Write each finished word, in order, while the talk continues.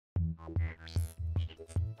What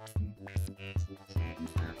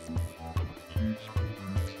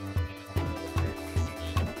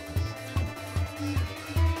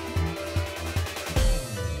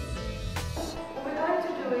we're going to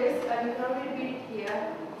do is, you can already read it here,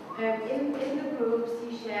 in the groups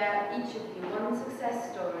you share, each of you, one success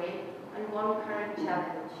story and one current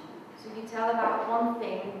challenge. So you tell about one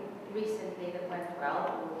thing recently that went well,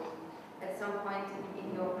 or at some point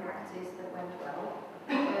in your practice that went well,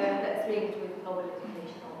 that's linked with global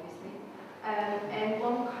education, obviously. And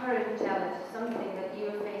one current challenge, something that you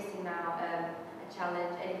are facing now, a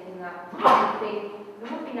challenge, anything that you think,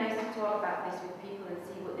 it would be nice to talk about this with people and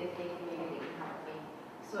see what they think maybe they can help me.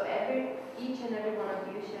 So each and every one of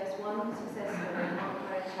you shares one success story and one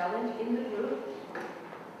current challenge in the group.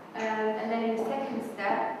 And then in the second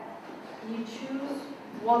step, you choose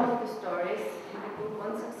one of the stories in the group,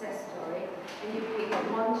 one success story, and you pick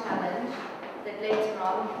one challenge that later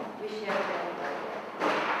on we share with everybody.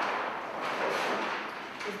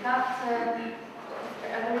 Is that, are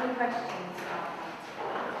there any questions about that?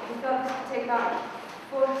 We thought this would take about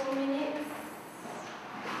 40 minutes,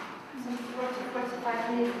 some 40,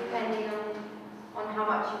 45 minutes, depending on how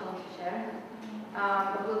much you want to share.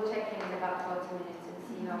 But we'll check in about 40 minutes and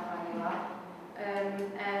see how far you are.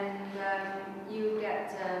 You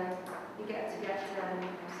get to get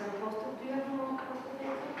some postal. Do you have more postal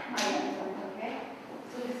paper? Okay.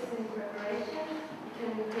 So this is in preparation. You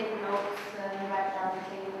can take notes and write down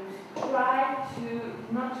things. Try to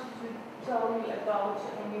not to tell you about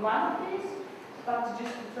only one of these, but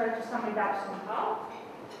just to try to sum it up somehow.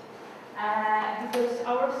 Because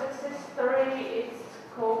our success story is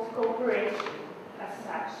called cooperation as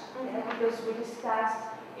such. Yeah? Because we discussed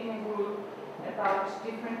in a group about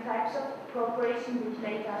different types of cooperation which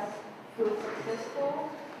make us feel successful.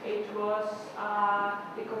 It was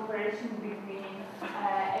the cooperation between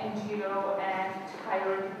NGO and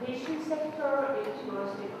higher education sector. It was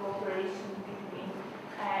the cooperation between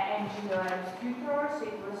NGO and tutors.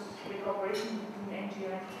 It was the cooperation between NGO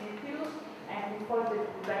and pupils. And we thought that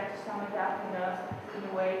we'd like to sum it up in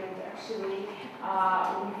a way that actually we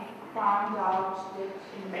found out that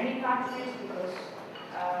in many countries, because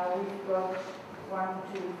we've got 1,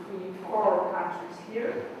 2, 3, 4 countries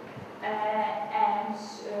here, and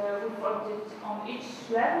we thought that on each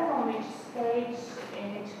level, on each stage, in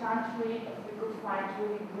each country, we could find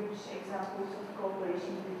really good examples of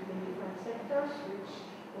cooperation between different sectors, which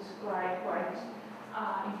was quite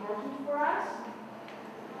important for us.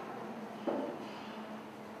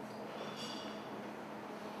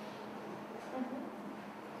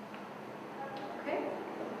 Okay.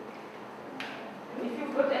 If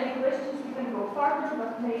you've got any questions, we can go further,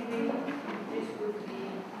 but maybe this would be...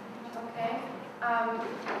 Okay.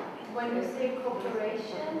 When you say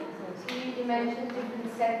cooperation, so you mentioned different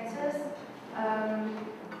sectors.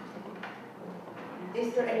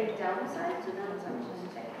 Is there any downside to that? I'm just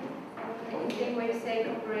checking. Anything where you say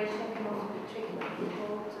cooperation can also be tricky for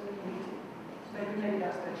people to... Maybe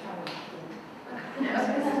that's the challenge.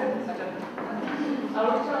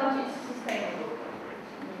 Our challenge is sustainable.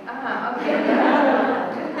 Okay.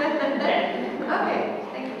 Okay,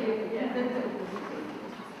 thank you.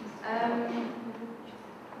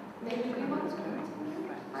 Maybe we want to continue?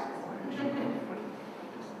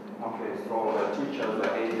 Okay, so teachers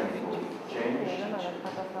are agents of change,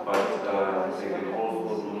 but they can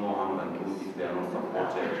also do no harm than good if they are not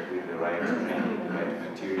supported with the right training, the right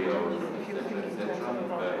materials, etc.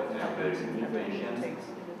 But they are very interventions.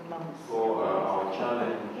 So our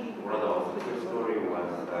challenge, rather our success story, was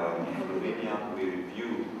in Slovenia. We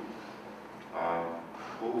reviewed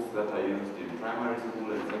books that are used in primary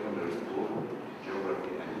school and secondary school,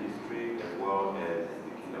 geography and history, as well as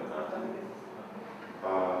the kindergarten.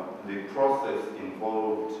 The process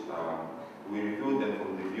involved, we reviewed them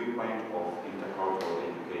from the viewpoint of intercultural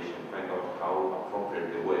education, find out how appropriate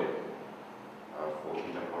they were for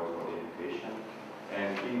intercultural education.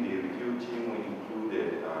 And in the review team, we included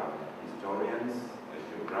historians,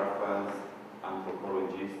 geographers,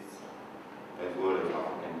 anthropologists, as well as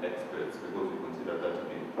African experts, because we consider that to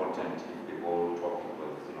be important if the whole topic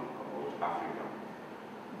was about Africa.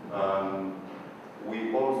 We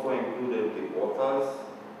also included the authors,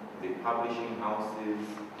 the publishing houses,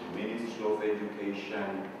 the Ministry of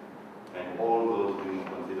Education, and all those we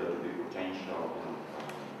consider to be potential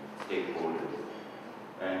stakeholders.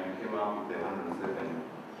 And we came up with a 107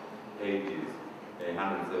 page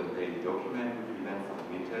document, which we then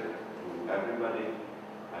submitted to everybody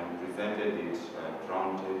and presented it at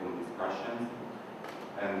roundtable discussions.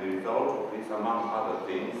 And the result of this, among other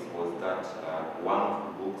things, was that one of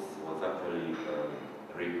the books was actually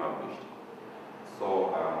republished.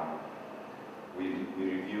 So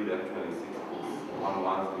we reviewed actually 6 books. One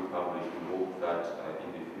once we published, we hope that in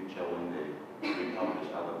the future when they republish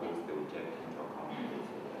other books, they will take into account.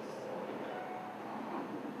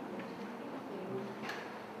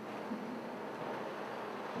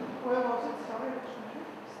 Where was it? Sorry.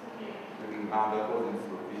 That was in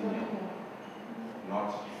Slovenia, not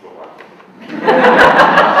Slovakia.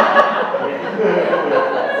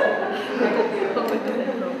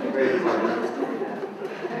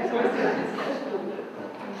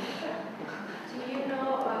 Do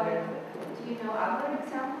you know other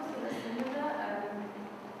examples that are similar?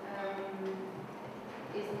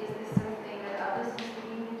 Is this something that others in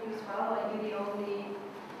Slovenia do as well, or are you the only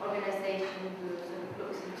organization who sort of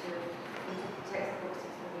looks into textbooks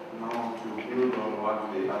in Slovenia? Now, to build on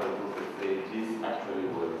what the other group had said, this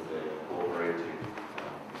actually was a cooperative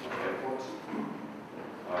effort.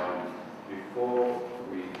 Before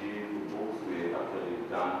we did the books, we had actually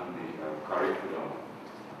done the curriculum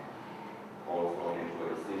also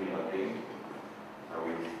into a similar thing.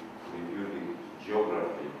 We reviewed the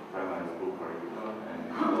geography, primary school curriculum, and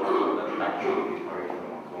also that actually the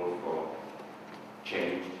curriculum was also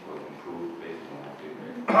changed, was improved based on what we did.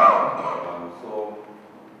 So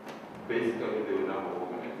basically there were a number of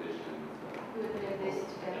organizations who are doing this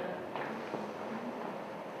together.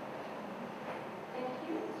 Thank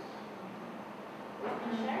you. Want to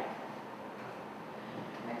share?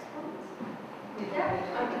 Next one. Yeah.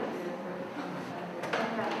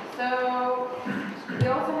 So we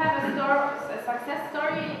also have a success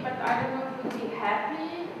story, but I don't know if we'll be happy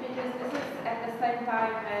because this is at the same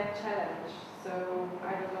time a challenge. So I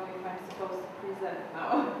don't know if I'm supposed to present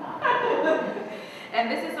now. And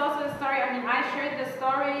this is also a story. I mean, I shared the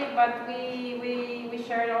story, but we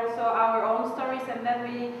shared also our own stories, and then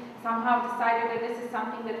we somehow decided that this is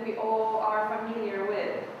something that we all are familiar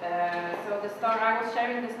with. So the story, I was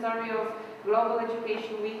sharing the story of Global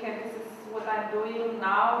Education Week, and this is what I'm doing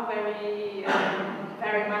now very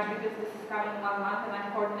much because this is coming 1 month and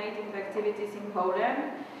I'm coordinating the activities in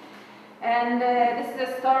Poland. And this is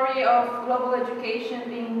a story of global education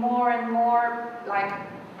being more and more like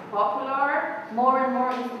popular. More and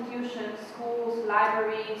more institutions, schools,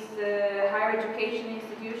 libraries, higher education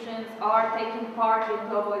institutions are taking part in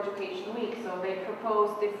Global Education Week. So they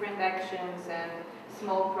propose different actions and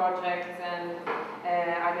small projects and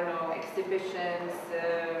I don't know, exhibitions,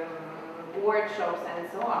 workshops and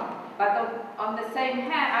so on. But on the same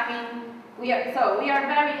hand, I mean, we are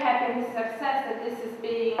very happy with success that this is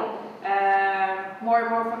being more and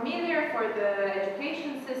more familiar for the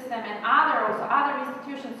education system and other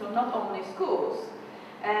institutions, so not only schools.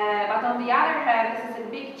 But on the other hand, this is a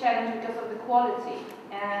big challenge because of the quality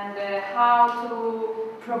and how to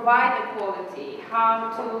provide the quality, how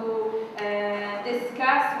to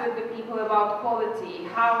discuss with the people about quality,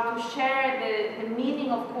 how to share the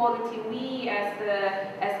meaning of quality. We as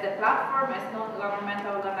the platform, as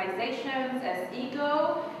non-governmental organizations, as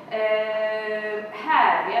EGO,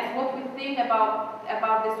 have, yes, what we think about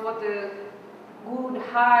this, what the good,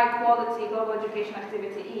 high quality global education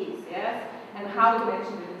activity is, yes, and how to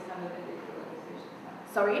mention that it's 180 organizations now.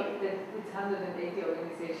 Sorry? That it's 180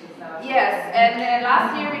 organizations now. Yes, and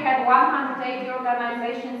last year we had 180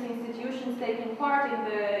 organizations, institutions taking part in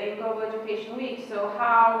Global Education Week. So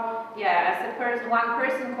how, yeah, as one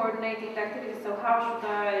person coordinating the activities, so how should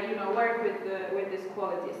I, work with this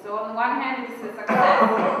quality? So on the one hand, it's a success.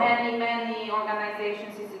 Many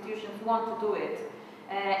organizations, institutions want to do it.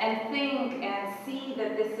 And think and see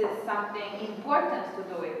that this is something important to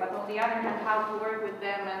do it, but on the other hand, how to work with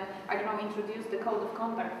them and, I don't know, introduce the code of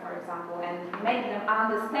conduct, for example, and make them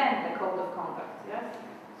understand the code of conduct, yes?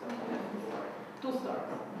 So that's the story. 2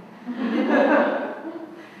 stories.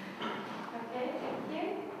 Okay, thank you.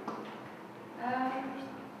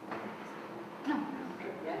 No.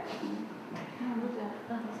 Yeah.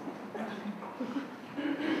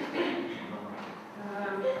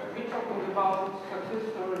 We're talking about success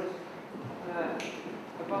stories,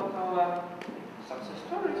 about our success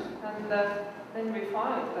stories, and then we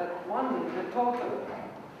find that one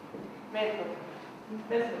method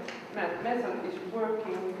is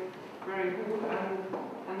working very good,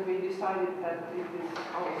 and we decided that it is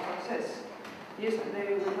our success. Yesterday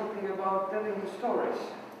we were talking about telling the stories,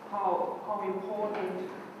 how important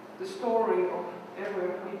the story of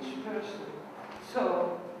each person. So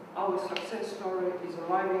our success story is a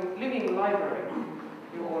living library.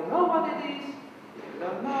 You all know what it is. If you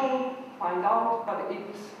don't know, find out, but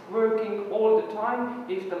it's working all the time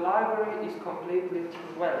if the library is completely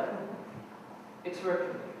well. It's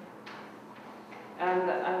working.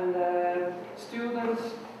 And students,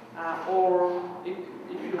 or if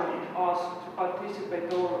you ask to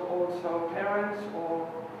participate also parents or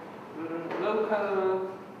local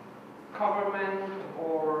government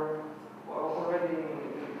or already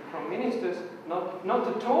from ministers, not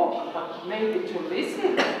to talk, but maybe to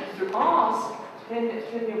listen, to ask, then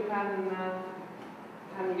you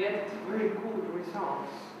can get very good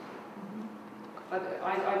results. But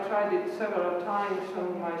I tried it several times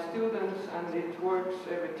on my students, and it works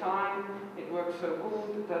every time. It works so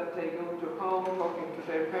good that they go to home talking to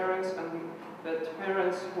their parents, and that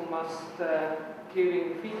parents who must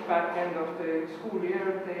giving feedback end of the school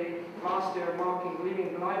year, last year marking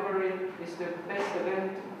Living Library is the best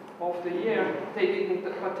event of the year. They didn't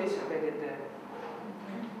participate there.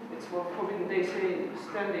 It's forbidden, they say,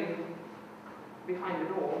 standing behind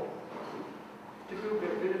the door.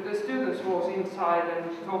 The students was inside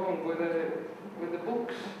and talking with the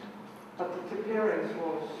books, but the parents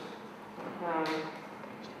was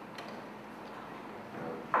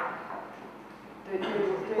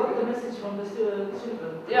What the message from the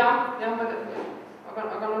children? Yeah,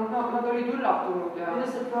 aga nad olid üllatunud ja. In a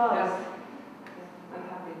surprise. And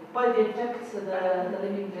happy. By the effects the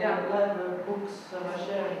living library books are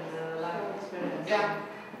sharing the life experience. Yeah.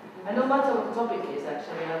 And no matter what the topic is,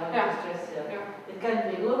 actually, I want to stress here. Yeah. It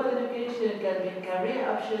can be global education, it can be career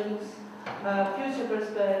options, future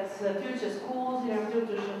prospects, future schools,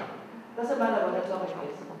 institutions. Doesn't matter what the topic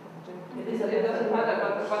is. It doesn't matter,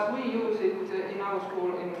 but we use it in our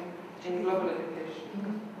school in global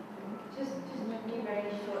education. Just be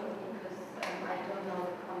very short because I don't know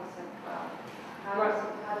the concept well.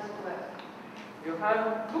 How does it work? You have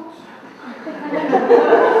books.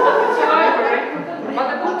 It's a library, but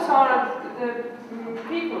the books are the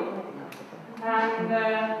people, and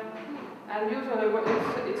usually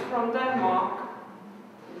it's from Denmark.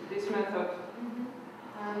 This method,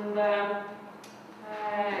 and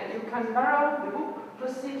you can borrow the book.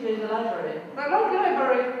 Procedure in the library. The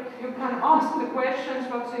library, you can ask the questions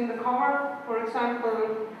what's in the cover. For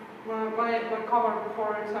example, my cover,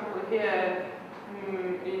 for example, here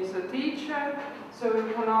is a teacher, so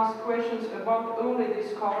you can ask questions about only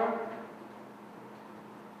this cover.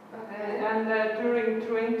 And during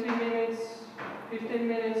 20 minutes, 15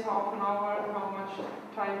 minutes, half an hour, how much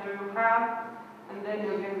time do you have? And then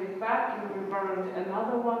you give it back and you borrow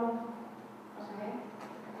another one. Okay.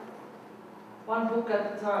 One book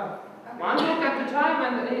at a time. One book at a time,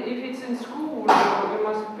 and if it's in school, you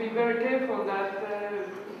must be very careful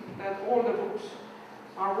that all the books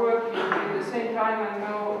are working at the same time and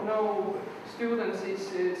no students is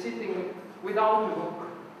sitting without a book.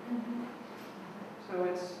 So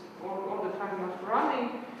it's all the time must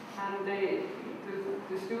running, and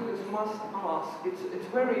the students must ask. It's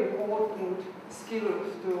very important skills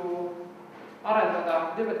to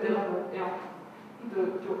arendada,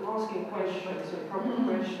 to asking questions, proper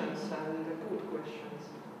questions and good questions.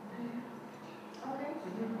 Okay.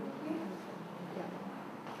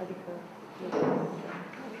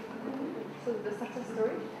 So the success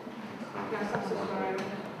story? Yeah, success story.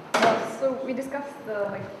 So we discussed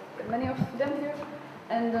many of them here,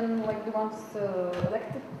 and then the ones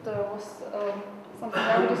elected was something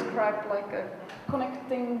I would describe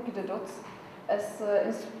connecting the dots as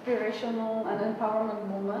inspirational and empowerment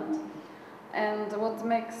moment. And what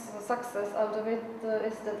makes success out of it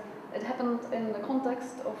is that it happened in the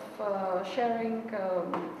context of sharing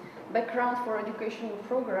background for educational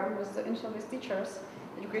program with the Interlist teachers.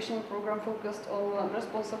 Educational program focused on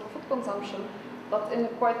responsible food consumption, but in a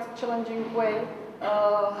quite challenging way,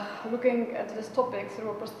 looking at this topic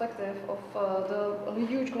through a perspective of the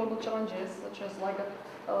huge global challenges such as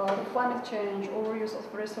climate change, overuse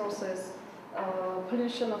of resources,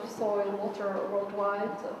 pollution of soil, water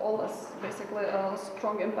worldwide, all as basically a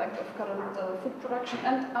strong impact of current food production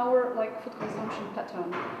and our food consumption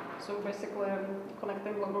pattern. So basically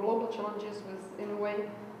connecting global challenges with, in a way,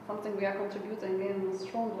 something we are contributing in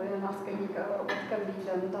strongly and asking what can be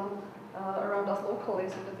done around us locally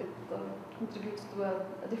so that it contributes to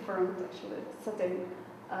a different setting.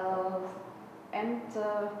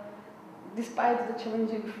 Despite the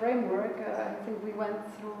challenging framework, I think we went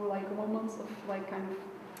through moments of kind of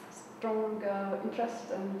strong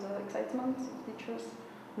interest and excitement of teachers,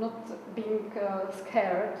 not being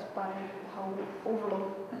scared by how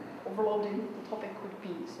overloading the topic could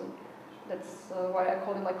be. So that's why I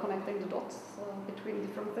call it connecting the dots between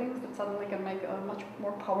different things that suddenly can make a much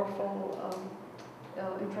more powerful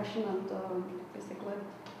impression and basically,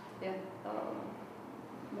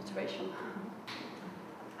 motivation.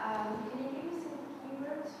 Can you give me some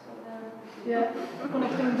keywords for the... Yeah,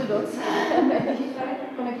 connecting the dots. Maybe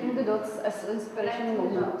connecting the dots as inspirational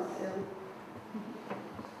moment. Yeah.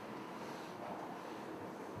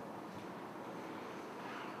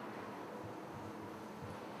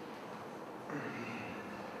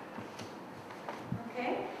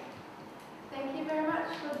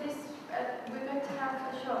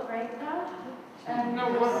 No,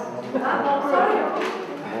 what? Sorry.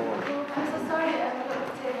 I'm so sorry. I forgot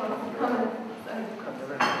to take one comment.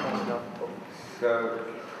 So,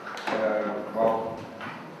 well,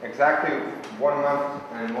 exactly 1 month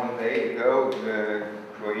and 1 day ago,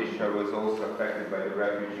 Croatia was also affected by the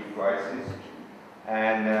refugee crisis.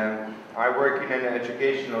 And I work in an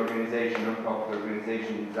education organization, non-profit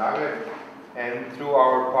organization in Zagreb. And through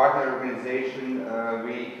our partner organization,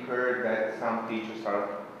 we heard that some teachers are,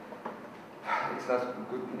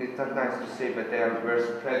 it's not nice to say, but were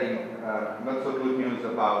spreading not so good news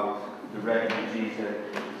about the refugees,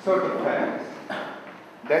 sort of facts.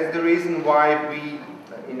 That's the reason why we,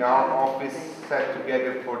 in our office, sat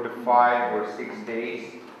together for the 5 or 6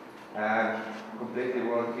 days, completely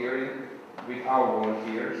volunteering with our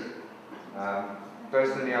volunteers.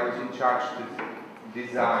 Personally, I was in charge to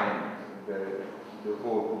design the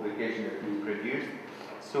whole publication that we produced.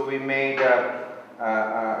 So we made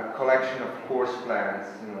a collection of course plans,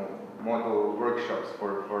 model workshops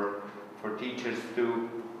for teachers to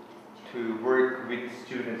work with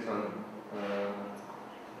students on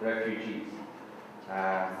refugees.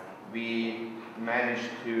 We managed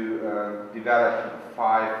to develop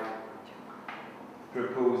 5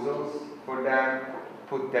 proposals for them,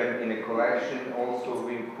 put them in a collection. Also,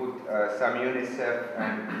 we put some UNICEF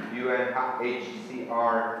and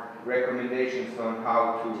UNHCR recommendations on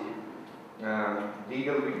how to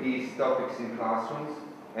deal with these topics in classrooms,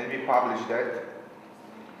 and we published that.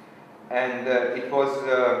 And it was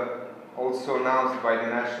also announced by the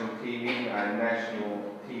national TV and national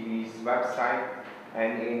TV's website,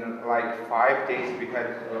 and in like 5 days we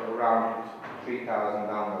had around 3,000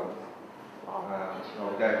 downloads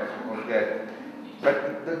of that. But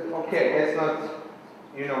okay, that's not,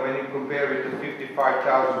 when you compare it to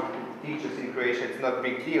 55,000 teachers in Croatia, it's not a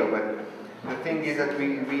big deal. But the thing is that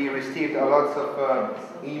we received a lot of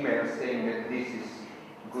emails saying that this is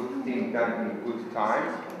good thing done in good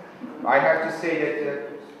time. I have to say that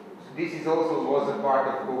this is also was a part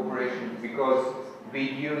of cooperation, because we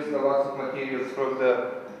used a lot of materials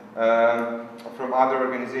from other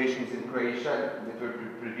organizations in Croatia that were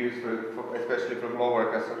produced, especially from Law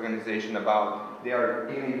Workers organization, about they are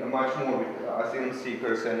dealing much more with asylum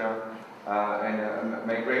seekers and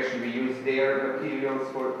migration. We use their materials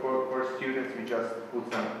for students. We just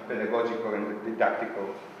put some pedagogical and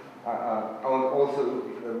didactical. Also,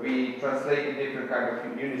 we translated different kind of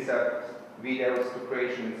UNICEF videos to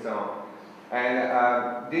Croatian and so on.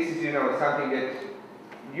 And this is, something that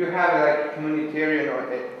you have like humanitarian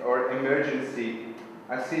or emergency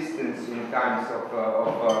assistance in times of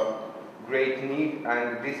great need,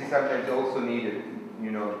 and this is sometimes also needed,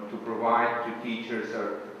 to provide to teachers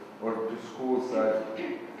or to schools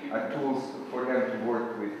tools for them to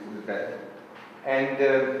work with that. And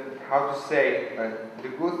how to say, the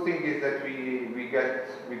good thing is that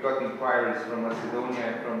we got inquiries from Macedonia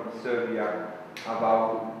and from Serbia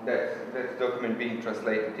about that document being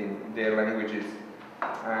translated in their languages.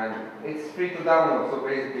 And it's free to download, so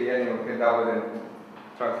basically anyone can download and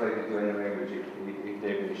translate it to any language if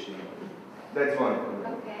they wish. That's one.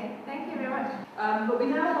 Okay, thank you very much. But we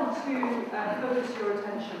now want to focus your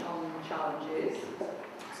attention on challenges.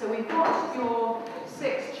 So we've got your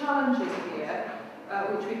 6 challenges here,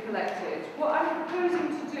 which we collected. What I'm proposing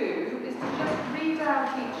to do is to just read out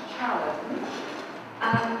each challenge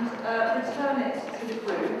and return it to the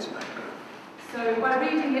group. So by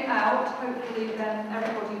reading it out, hopefully then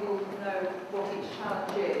everybody will know what each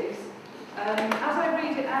challenge is. As I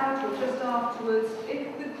read it out, or just afterwards,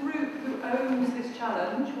 if the group who owns this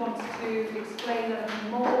challenge wants to explain anything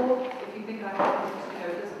more, if you think I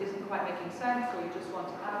haven't, isn't quite making sense, or you just want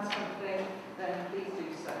to add something, then please do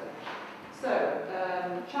so. So,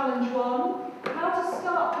 challenge 1, how to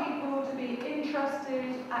start people to be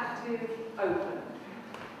interested, active, open.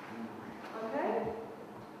 Okay?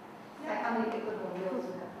 Yeah, I mean, it could be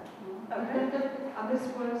also have that. Okay. And this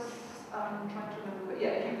was, I'm trying to remember, but yeah,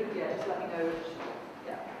 if you could, just let me know.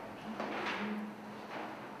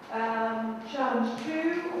 Challenge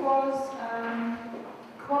 2 was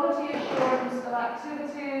quality assurance of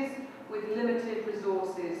activities with limited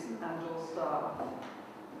resources and or staff.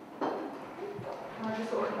 Can I just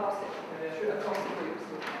sort of pass it through across the groups?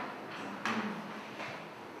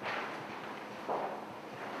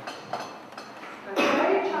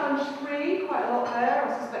 Okay, challenge 3, quite a lot there. I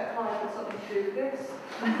suspect Clive had something to do with this.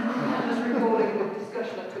 I'm just recalling the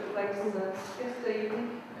discussion that took place yesterday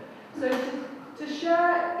evening. So to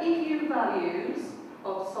share EU values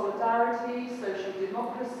of solidarity, social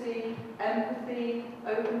democracy, empathy,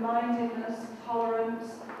 open-mindedness, tolerance,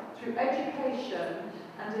 through education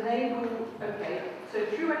and enable,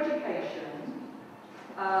 through education,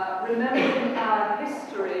 remembering our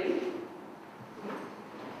history,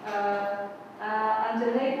 and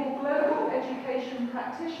enable global education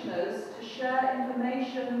practitioners to share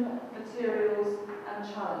information, materials,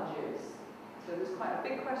 and challenges. So there's quite a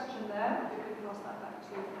big question there. If we can ask that back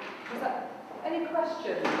to you. Was that any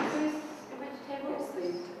questions? Which table is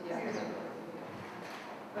this? Yes.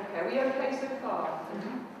 Okay, are we okay so far?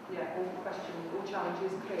 Yeah, all questions, all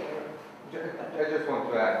challenges clear. I just want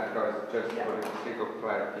to add, because just for the sake of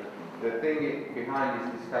clarity, the thing behind this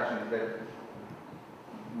discussion is that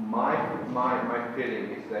my feeling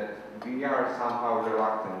is that we are somehow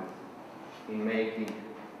reluctant in making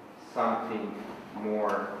something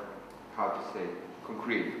more, how to say,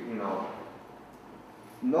 concrete. You know,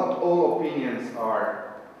 not all opinions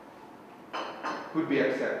could be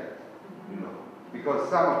accepted. You know, because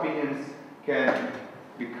some opinions can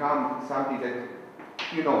become something that,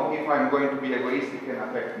 you know, if I'm going to be egoistic, can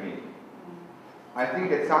affect me. I think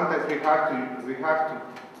that sometimes we have to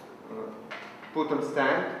put on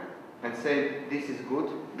stand and say this is good,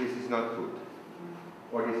 this is not good,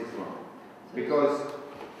 or this is wrong. Because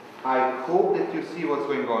I hope that you see what's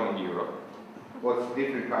going on in Europe, what's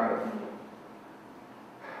different kind of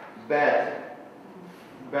bad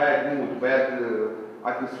mood, bad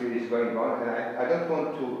atmosphere is going on, and I don't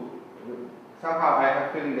want to. Somehow I have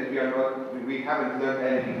a feeling that we haven't learned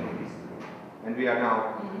anything from this, and we are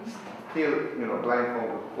now still, you know,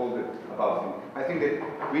 blindfolded about it. I think that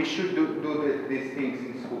we should do these things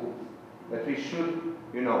in school. That we should,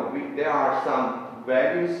 you know, there are some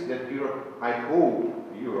values that Europe, I hope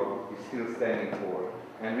Europe is still standing for,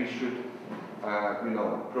 and we should, you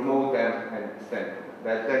know, promote them and stand for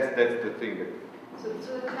them. That's the thing that. So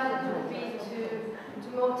the challenge would be to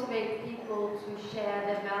motivate people to share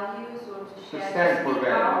their values or to stand for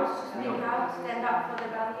values. Stand up for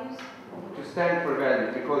their values? To stand for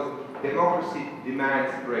values, because democracy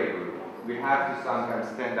demands bravery. We have to sometimes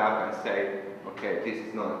stand up and say, okay, this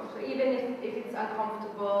is not. So even if it's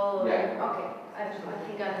uncomfortable, yeah. Okay, I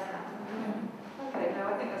think I understand. Okay, now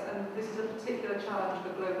I think this is a particular challenge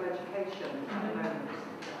for global education at the moment.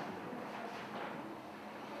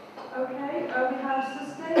 Okay, we have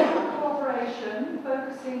sustainable cooperation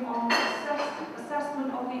focusing on assessment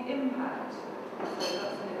of the impact. So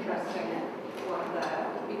that's an interesting one there.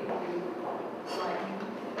 People who like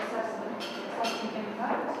assessing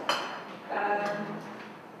impact.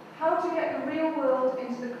 How to get the real world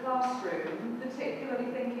into the classroom, particularly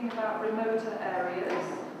thinking about remoter areas.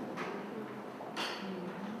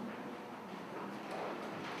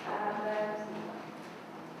 And then,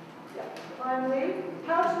 finally,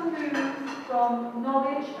 how to move from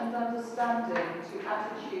knowledge and understanding to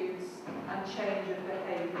attitudes and change of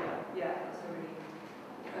behaviour. Yeah, that's a really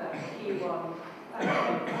key one.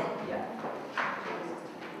 Yeah.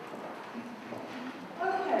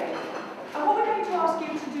 Okay. And what we're going to ask you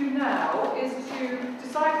to do now is to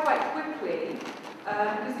decide quite quickly,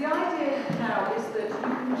 because the idea now is that you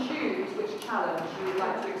can choose which challenge you would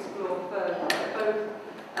like to explore further, both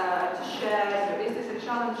to share, so is this a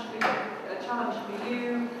challenge for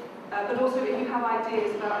you, but also if you have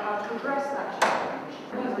ideas about how to address that challenge.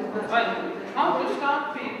 How to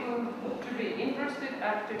start people to be interested,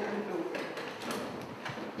 active, and open.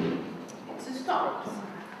 It's a start.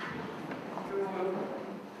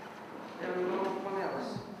 No one else.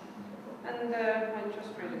 And I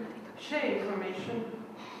just really share information,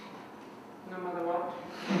 no matter what.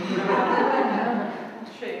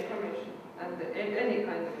 Share information, and any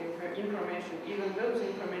kind of information, even those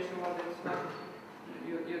information what it's not,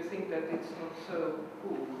 you think that it's not so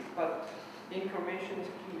cool, but information is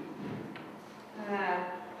key.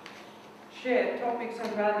 Share topics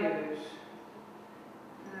and values.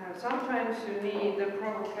 Sometimes you need a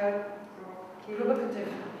provocative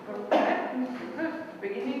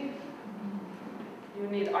beginning. You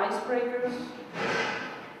need icebreakers.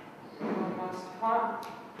 You must find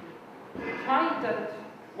that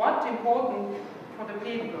what's important for the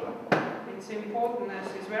people. Its importance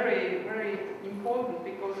is very, very important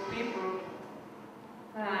because people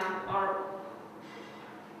are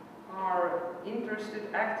interested,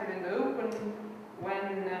 active, and open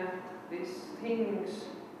when these things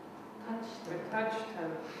touch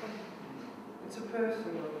them. It's a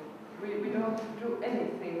personal. We don't do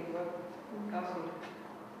anything that doesn't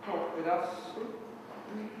talk with us.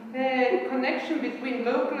 The connection between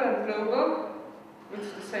local and global,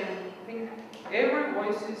 it's the same thing. Every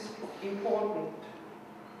voice is important.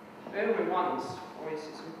 Everyone's voice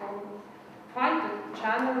is important. Find a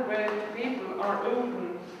channel where people are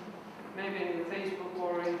open, maybe in Facebook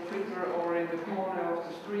or in Twitter or in the corner of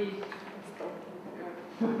the street.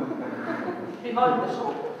 Behind the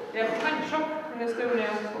shop. Yeah, behind the shop. Estonia,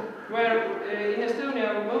 where in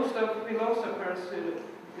Estonia most of philosophers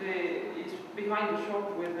is behind the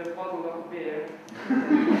shop with a bottle of beer.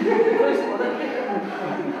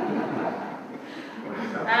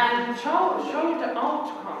 And show the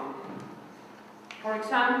outcome. For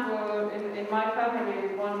example, in my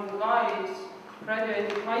family, one guy is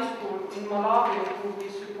graduated high school in Malawi who we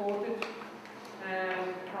supported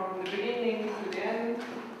from the beginning to the end.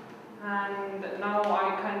 And now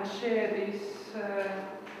I can share this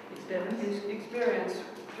experience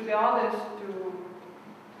to the others to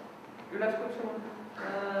üles kutsuma.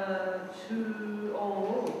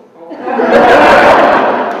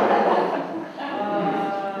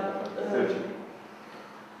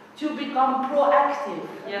 To become proactive.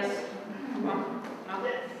 Yes.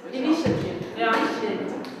 Initiative. Yeah.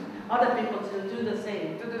 Initiate other people to do the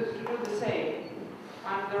same. To do the same.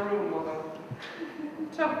 I'm the role model.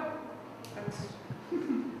 So, that's...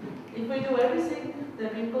 If we do everything, then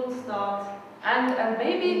people start. And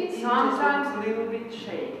maybe sometimes a little bit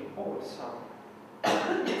shame also.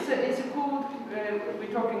 It's a cool,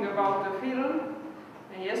 we're talking about the film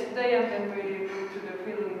yesterday, and then we looked to the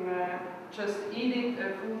film Just Eat It, a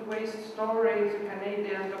food waste story. It's a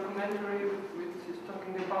Canadian documentary which is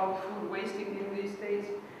talking about food wasting in these days.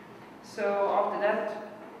 So after that,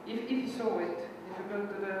 if you saw it, if you go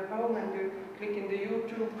to the home and you click in the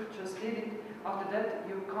YouTube, Just Eat It, after that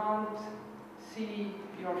you can't see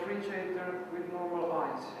your refrigerator with normal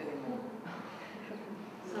eyes anymore.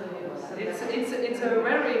 It's a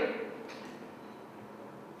very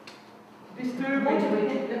disturbing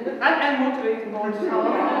and motivating also.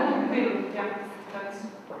 Yeah, that's.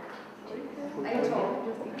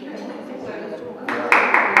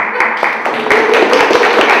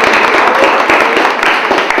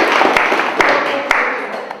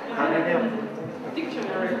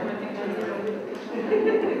 Dictionary.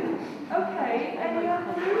 Okay, any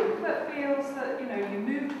other group that feels that you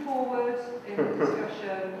moved forward in the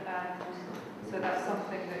discussion, and so that's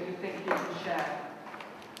something that you think you can share?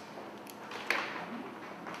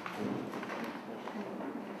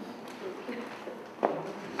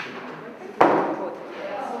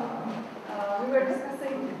 We were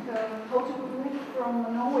discussing how to move from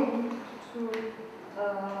knowing to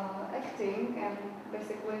acting, and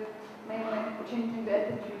basically mainly changing the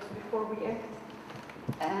attitudes before we act.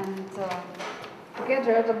 And we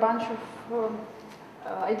gathered a bunch of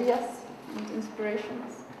ideas and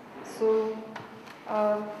inspirations. So,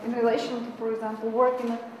 in relation to, for example, work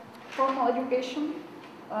in a formal education,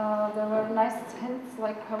 there were nice hints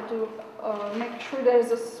like how to make sure there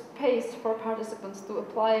is a space for participants to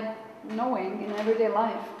apply knowing in everyday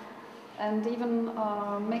life, and even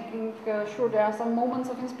making sure there are some moments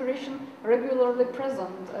of inspiration regularly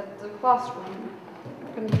present at the classroom.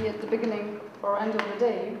 It can be at the beginning or end of the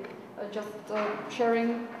day, just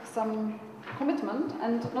sharing some commitment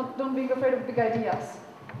and don't being afraid of big ideas,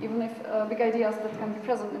 even if big ideas that can be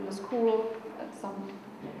present in the school at some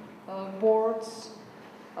boards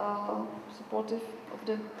supportive of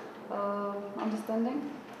the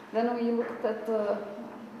understanding. Then we looked at a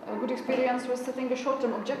good experience was setting the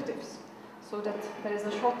short-term objectives, so that there is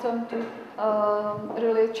a short term to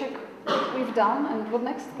really check what we've done and what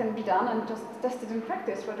next can be done, and just test it in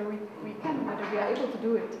practice, whether we can, whether we are able to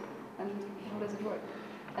do it, and how does it work.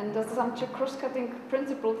 And there's some cross-cutting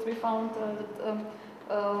principles. We found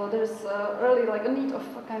that there's really like a need of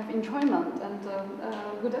a kind of enjoyment and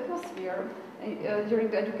good atmosphere during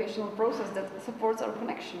the educational process that supports our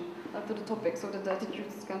connection to the topic, so that the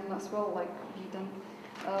attitudes can as well like be then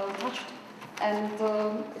touched. And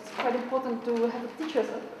it's quite important to have teachers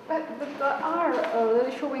that are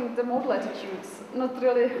really showing the model attitudes, not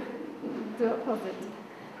really the opposite.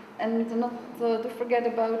 And not to forget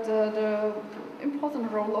about the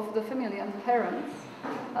important role of the family and the parents.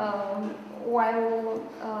 While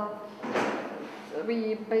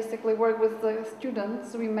we basically work with the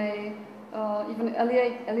students, we may even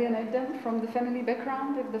alienate them from the family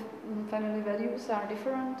background if the family values are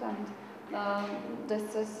different, and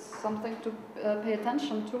this is something to pay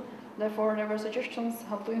attention to. Therefore, there were suggestions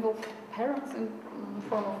how to involve parents in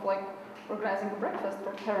form of like organizing a breakfast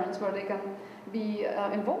for parents where they can be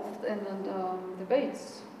involved in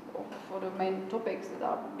debates for the main topics that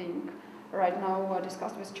are being right now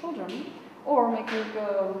discussed with children, or making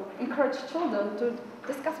encourage children to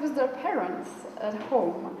discuss with their parents at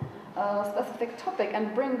home a specific topic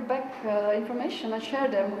and bring back information and share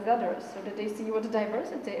them with others, so that they see what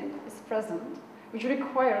diversity is present, which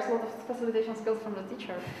requires a lot of facilitation skills from the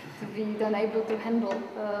teacher to be then able to handle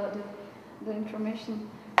the information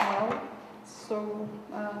well. So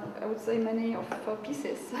I would say many of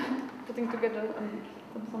pieces putting together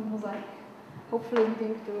some mosaic. hopefully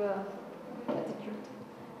leading to attitude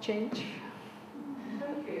change.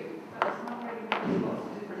 Thank you. That's not really lots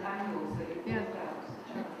of different angles that you brought out.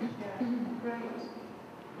 Yeah, great.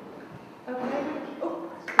 Okay. Oh.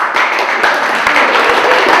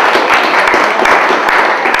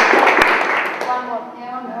 One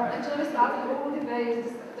more. Actually, we started the whole debate.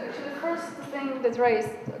 Actually, the first thing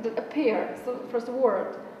that appeared, so the first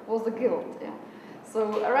word, was the guilt. Yeah. So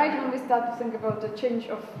right when we start to think about the change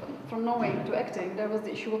from knowing to acting, there was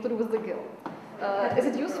the issue what to do with the guilt. Is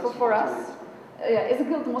it useful for us? Is the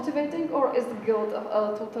guilt motivating, or is the guilt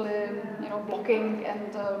totally, blocking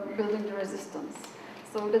and building the resistance?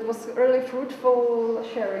 So that was really fruitful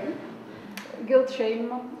sharing. Guilt,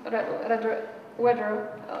 shame, rather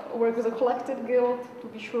whether work with a collective guilt to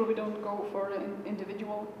be sure we don't go for the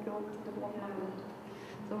individual guilt development.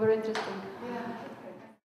 So very interesting.